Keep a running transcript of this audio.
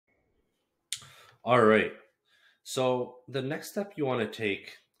All right. So the next step you want to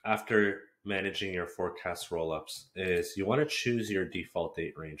take after managing your forecast rollups is you want to choose your default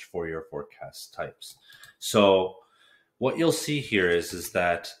date range for your forecast types. So what you'll see here is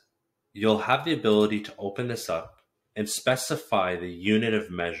that you'll have the ability to open this up and specify the unit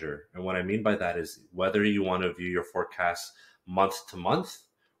of measure. And what I mean by that is whether you want to view your forecast month to month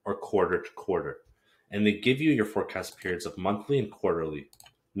or quarter to quarter. And they give you your forecast periods of monthly and quarterly.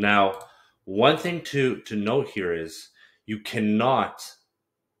 Now, one thing to note here is you cannot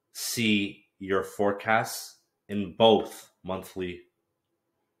see your forecasts in both monthly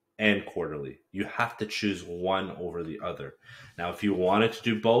and quarterly. You have to choose one over the other. Now, if you wanted to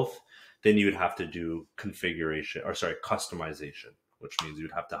do both, then you would have to do customization, which means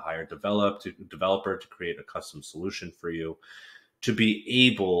you'd have to hire developer to create a custom solution for you to be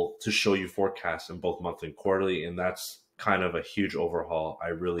able to show you forecasts in both monthly and quarterly. And that's kind of a huge overhaul. I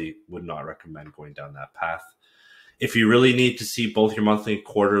really would not recommend going down that path. If you really need to see both your monthly and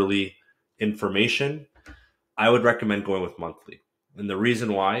quarterly information, I would recommend going with monthly. And the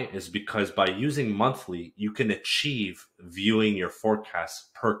reason why is because by using monthly, you can achieve viewing your forecasts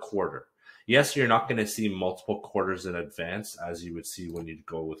per quarter. Yes, you're not going to see multiple quarters in advance as you would see when you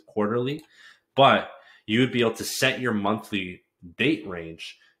go with quarterly, but you would be able to set your monthly date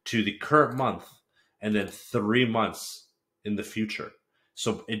range to the current month and then 3 months in the future.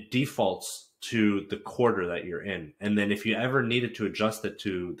 So it defaults to the quarter that you're in. And then if you ever needed to adjust it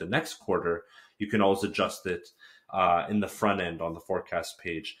to the next quarter, you can always adjust it in the front end on the forecast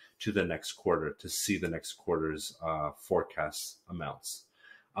page to the next quarter to see the next quarter's forecast amounts.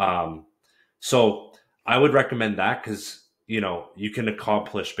 So I would recommend that because you can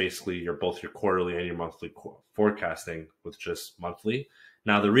accomplish basically both your quarterly and your monthly forecasting with just monthly.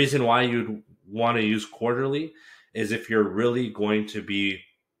 Now, the reason why you'd want to use quarterly is if you're really going to be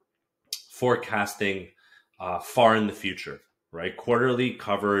forecasting far in the future, right? Quarterly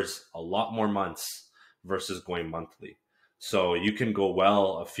covers a lot more months versus going monthly. So you can go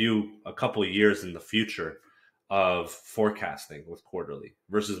a couple of years in the future of forecasting with quarterly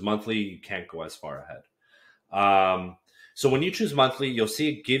versus monthly. You can't go as far ahead. So when you choose monthly, you'll see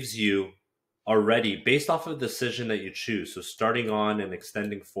it gives you already based off of the decision that you choose. So starting on and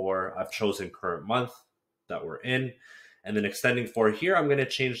extending for, I've chosen current month that we're in, and then extending for here, I'm going to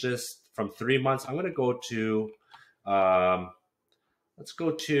change this from 3 months. I'm going to go to, let's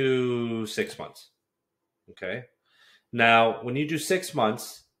go to 6 months. Okay. Now, when you do 6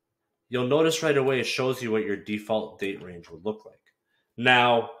 months, you'll notice right away it shows you what your default date range would look like.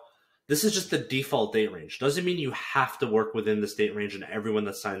 Now, this is just the default date range. Doesn't mean you have to work within this date range and everyone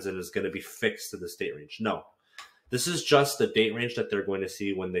that signs in is going to be fixed to this date range. No. This is just the date range that they're going to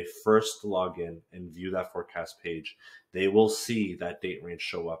see when they first log in and view that forecast page. They will see that date range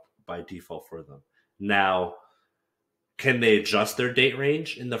show up by default for them. Now, can they adjust their date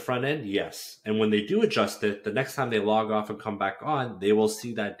range in the front end? Yes. And when they do adjust it, the next time they log off and come back on, they will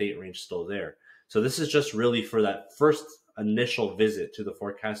see that date range still there. So this is just really for that first initial visit to the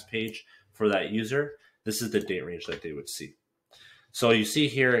forecast page for that user. This is the date range that they would see. So you see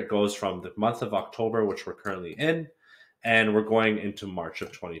here, it goes from the month of October, which we're currently in, and we're going into March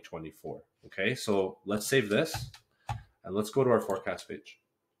of 2024. Okay, so let's save this and let's go to our forecast page.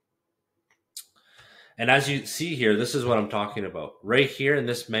 And as you see here, this is what I'm talking about. Right here in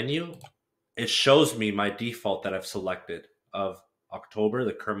this menu, it shows me my default that I've selected of October,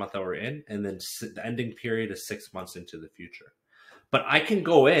 the current month that we're in, and then the ending period is 6 months into the future. But I can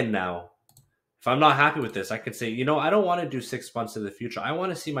go in now. If I'm not happy with this, I can say, I don't want to do 6 months in the future. I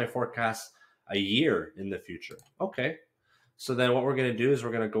want to see my forecast a year in the future. Okay. So then what we're going to do is we're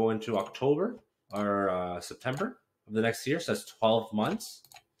going to go into October or September of the next year. So that's 12 months.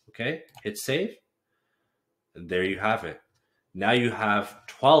 Okay. Hit save. And there you have it. Now you have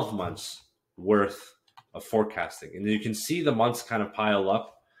 12 months worth of forecasting. And you can see the months kind of pile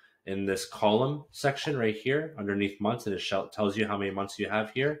up in this column section right here underneath months. And it tells you how many months you have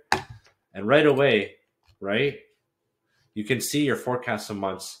here. And right away, right, you can see your forecast of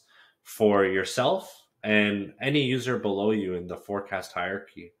months for yourself and any user below you in the forecast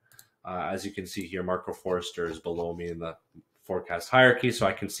hierarchy. As you can see here, Marco Forrester is below me in the forecast hierarchy, so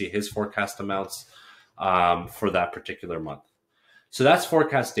I can see his forecast amounts for that particular month. So that's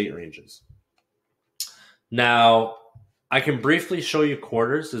forecast date ranges. Now, I can briefly show you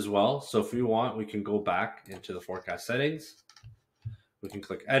quarters as well. So if we want, we can go back into the forecast settings. We can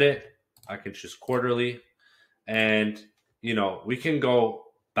click edit. I can choose quarterly, and we can go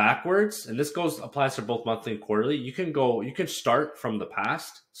backwards, and this applies to both monthly and quarterly. You can start from the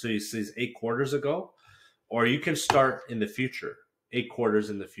past, so you see 8 quarters ago, or you can start in the future, 8 quarters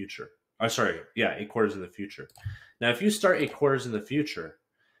in the future. Or sorry, yeah, 8 quarters in the future. Now, if you start 8 quarters in the future,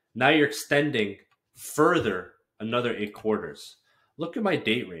 now you're extending further another 8 quarters. Look at my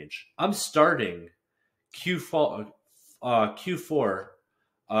date range. I'm starting Q4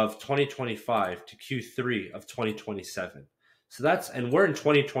 of 2025 to Q3 of 2027. So and we're in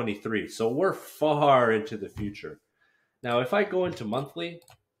 2023. So we're far into the future. Now, if I go into monthly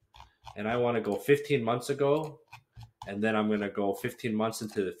and I want to go 15 months ago, and then I'm going to go 15 months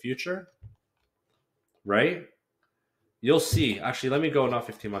into the future, right? You'll see, actually, let me go not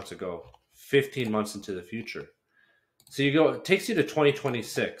 15 months ago, 15 months into the future. So it takes you to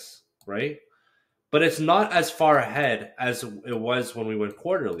 2026, right? But it's not as far ahead as it was when we went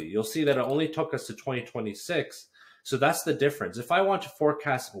quarterly. You'll see that it only took us to 2026. So that's the difference. If I want to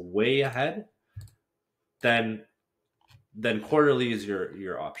forecast way ahead, then quarterly is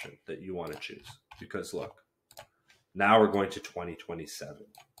your option that you want to choose. Because look, now we're going to 2027.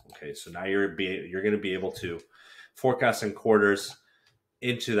 Okay, so now you're going to be able to forecast in quarters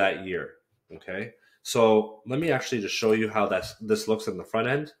into that year. Okay, so let me actually just show you how this looks in the front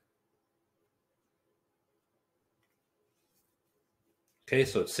end. Okay,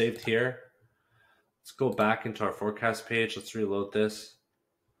 so it's saved here. Let's go back into our forecast page. Let's reload this.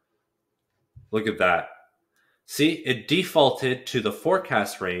 Look at that. See, it defaulted to the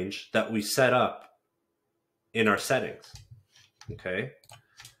forecast range that we set up in our settings. Okay,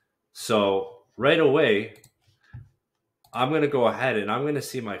 so right away, I'm going to go ahead and I'm going to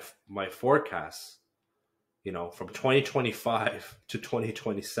see my forecasts, from 2025 to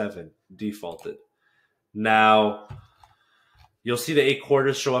 2027 defaulted. Now, you'll see the 8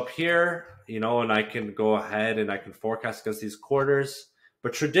 quarters show up here, and I can go ahead and I can forecast against these quarters.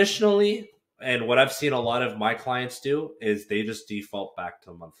 But traditionally, and what I've seen a lot of my clients do, is they just default back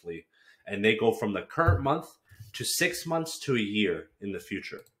to monthly. And they go from the current month to 6 months to a year in the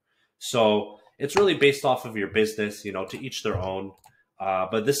future. So it's really based off of your business, to each their own.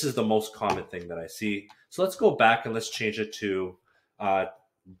 But this is the most common thing that I see. So let's go back and let's change it to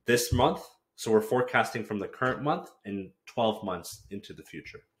this month. So we're forecasting from the current month and 12 months into the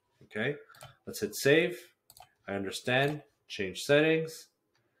future. Okay, let's hit save. I understand. Change settings.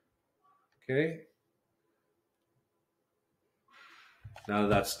 Okay. Now that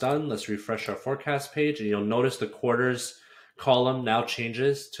that's done, let's refresh our forecast page, and you'll notice the quarters column now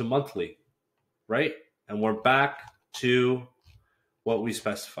changes to monthly, right? And we're back to what we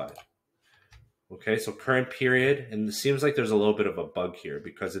specified. Okay, so current period, and it seems like there's a little bit of a bug here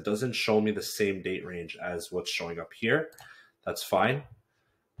because it doesn't show me the same date range as what's showing up here. That's fine.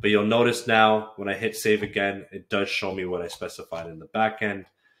 But you'll notice now when I hit save again, it does show me what I specified in the back end,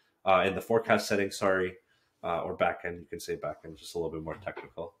 in the forecast settings, sorry, or back end. You can say back end, just a little bit more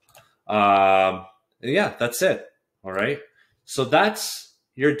technical. Yeah, that's it. All right. So that's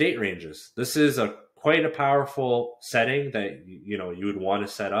your date ranges. This is quite a powerful setting that you would want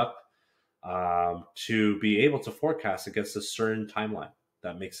to set up to be able to forecast against a certain timeline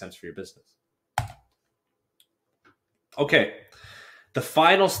that makes sense for your business. Okay, the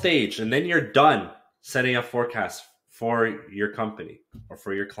final stage, and then you're done setting up forecasts for your company or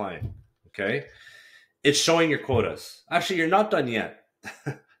for your client. Okay, it's showing your quotas. Actually, you're not done yet.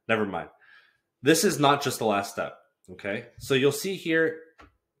 Never mind. This is not just the last step. Okay, so you'll see here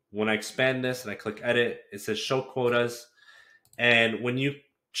when I expand this and I click edit, it says show quotas. And when you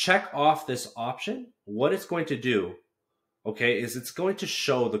check off this option, what it's going to do, okay, is it's going to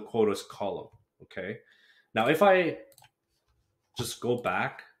show the quotas column. Okay, now if I just go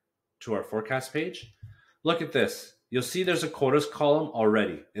back to our forecast page, look at this. You'll see there's a quotas column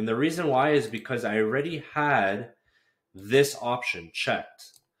already. And the reason why is because I already had this option checked.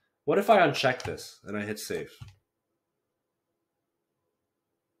 What if I uncheck this and I hit save?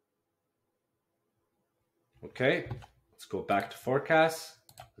 Okay, let's go back to forecast.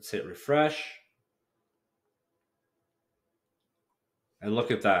 Let's hit refresh. And look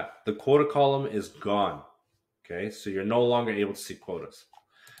at that. The quota column is gone. Okay, so you're no longer able to see quotas.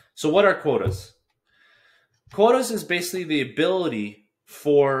 So what are quotas? Quotas is basically the ability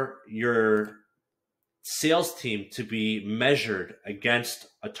for your sales team to be measured against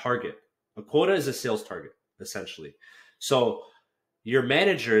a target. A quota is a sales target, essentially. So your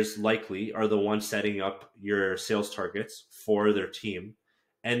managers likely are the ones setting up your sales targets for their team.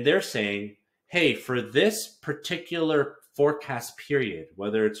 And they're saying, hey, for this particular forecast period,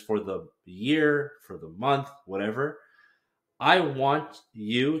 whether it's for the year, for the month, whatever, I want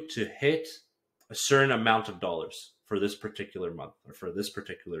you to hit a certain amount of dollars for this particular month or for this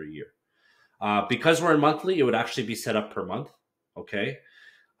particular year. Because we're in monthly, it would actually be set up per month. Okay.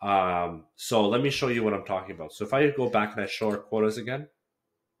 So let me show you what I'm talking about. So if I go back and I show our quotas again,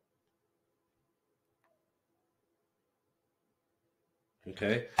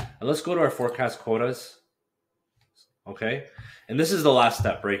 Okay. And let's go to our forecast quotas. Okay. And this is the last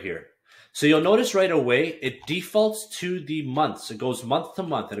step right here. So you'll notice right away, it defaults to the months. It goes month to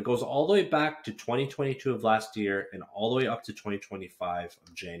month, and it goes all the way back to 2022 of last year and all the way up to 2025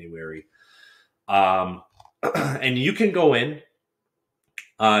 of January. And you can go in,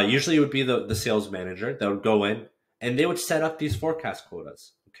 usually it would be the sales manager that would go in and they would set up these forecast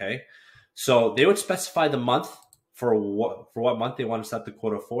quotas. Okay. So they would specify the month for what month they want to set the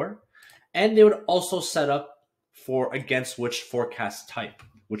quota for. And they would also set up for against which forecast type,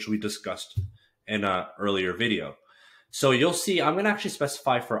 which we discussed in an earlier video. So you'll see, I'm going to actually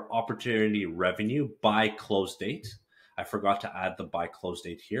specify for opportunity revenue by close date. I forgot to add the by close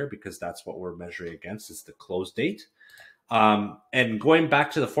date here because that's what we're measuring against, is the close date. And going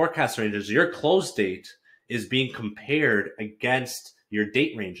back to the forecast ranges, your close date is being compared against your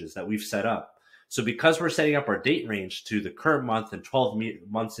date ranges that we've set up. So because we're setting up our date range to the current month and 12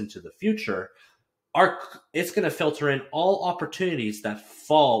 months into the future, it's going to filter in all opportunities that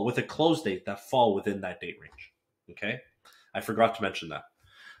fall with a close date that fall within that date range. Okay. I forgot to mention that.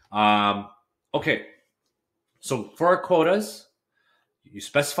 Okay. So for our quotas, you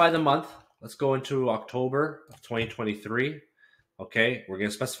specify the month. Let's go into October of 2023. Okay. We're going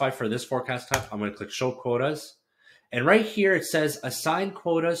to specify for this forecast type. I'm going to click show quotas. And right here, it says assign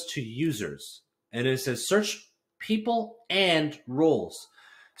quotas to users. And it says search people and roles.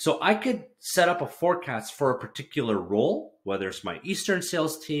 So I could set up a forecast for a particular role, whether it's my Eastern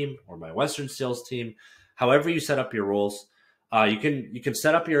sales team or my Western sales team, however you set up your roles. You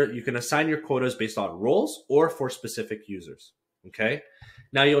can assign your quotas based on roles or for specific users. Okay.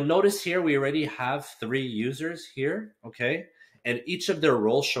 Now you'll notice here we already have 3 users here. Okay, and each of their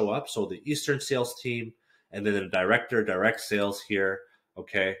roles show up. So the Eastern sales team, and then the direct sales here.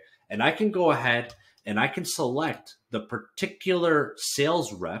 Okay, and I can go ahead and I can select the particular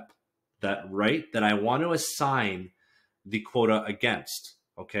sales rep that I want to assign the quota against.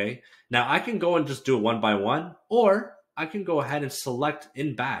 Okay, now I can go and just do it one by one, or I can go ahead and select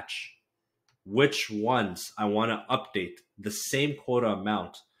in batch which ones I want to update the same quota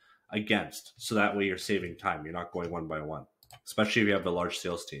amount against. So that way you're saving time. You're not going one by one, especially if you have a large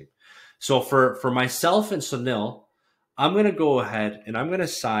sales team. So for myself and Sunil, I'm going to go ahead and I'm going to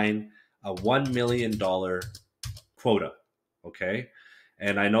assign a $1 million quota. Okay.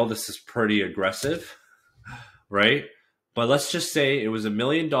 And I know this is pretty aggressive, right? But let's just say it was $1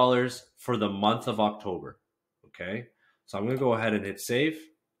 million for the month of October. Okay. So I'm going to go ahead and hit save.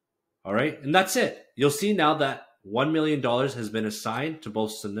 All right. And that's it. You'll see now that $1 million has been assigned to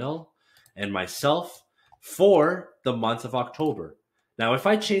both Sunil and myself for the month of October. Now, if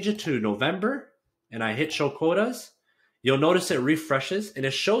I change it to November and I hit show quotas, you'll notice it refreshes and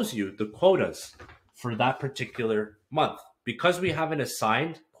it shows you the quotas for that particular month. Because we haven't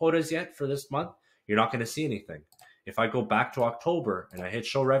assigned quotas yet for this month, you're not going to see anything. If I go back to October and I hit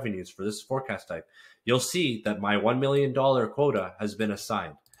show revenues for this forecast type, you'll see that my $1 million quota has been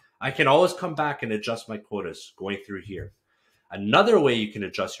assigned. I can always come back and adjust my quotas going through here. Another way you can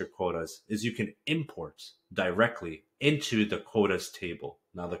adjust your quotas is you can import directly into the quotas table.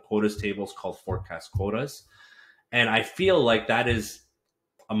 Now, the quotas table is called forecast quotas. And I feel like that is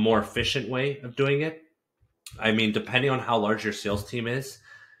a more efficient way of doing it. I mean, depending on how large your sales team is,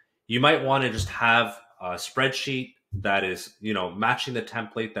 you might want to just have a spreadsheet that is, matching the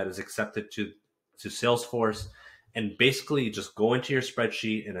template that is accepted to Salesforce, and basically just go into your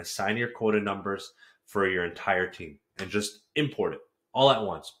spreadsheet and assign your quota numbers for your entire team and just import it all at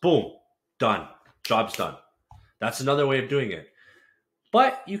once. Boom, done. Job's done. That's another way of doing it.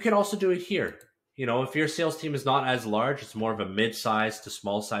 But you can also do it here. If your sales team is not as large, it's more of a mid-size to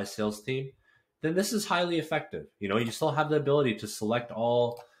small-size sales team, then this is highly effective. You still have the ability to select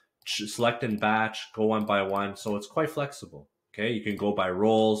and batch, go one by one. So it's quite flexible. Okay, you can go by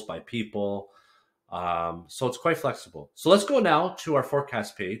roles, by people. So it's quite flexible. So let's go now to our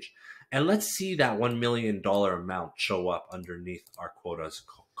forecast page and let's see that $1 million amount show up underneath our quotas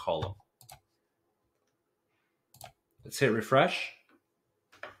column. Let's hit refresh.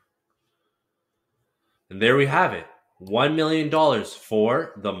 And there we have it. $1 million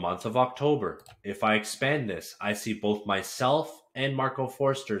for the month of October. If I expand this, I see both myself and Marco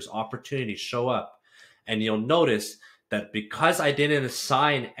Forster's opportunities show up. And you'll notice that because I didn't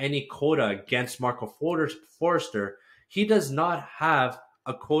assign any quota against Marco Forster, he does not have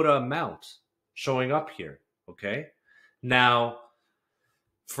a quota amount showing up here. Okay. Now,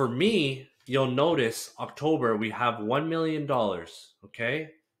 for me, you'll notice October, we have $1 million.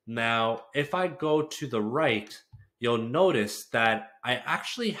 Okay. Now, if I go to the right, you'll notice that I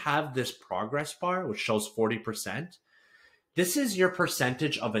actually have this progress bar, which shows 40%. This is your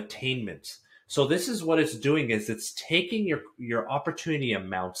percentage of attainment. So this is what it's doing is it's taking your opportunity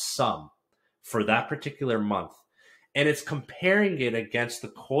amount sum for that particular month, and it's comparing it against the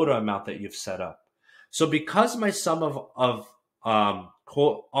quota amount that you've set up. So because my sum of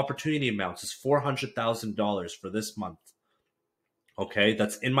opportunity amounts is $400,000 for this month, okay,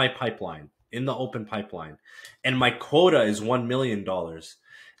 that's in my pipeline, in the open pipeline, and my quota is $1 million,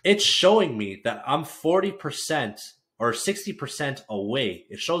 it's showing me that I'm 40% or 60% away.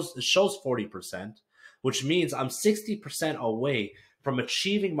 It shows 40%, which means I'm 60% away from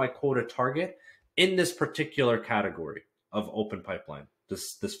achieving my quota target in this particular category of open pipeline,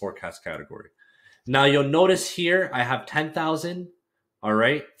 this forecast category. Now you'll notice here I have 10,000, all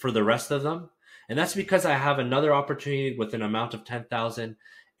right, for the rest of them. And that's because I have another opportunity with an amount of 10,000.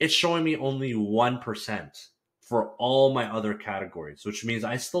 It's showing me only 1% for all my other categories, which means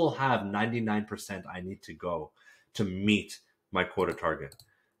I still have 99% I need to go to meet my quota target.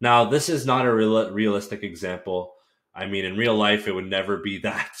 Now, this is not a realistic example. I mean, in real life, it would never be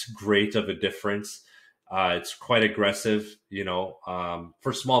that great of a difference. It's quite aggressive, you know,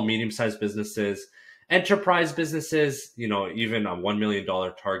 for small, medium-sized businesses, enterprise businesses, you know, even a $1 million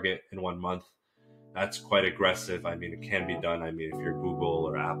target in 1 month. That's quite aggressive. I mean, it can be done. I mean, if you're Google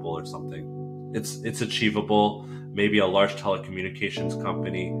or Apple or something, it's achievable. Maybe a large telecommunications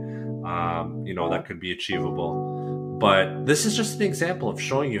company, you know, that could be achievable. But this is just an example of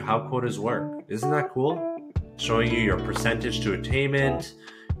showing you how quotas work. Isn't that cool? Showing you your percentage to attainment,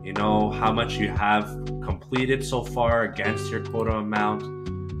 you know, how much you have completed so far against your quota amount.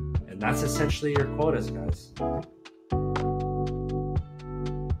 And that's essentially your quotas, guys.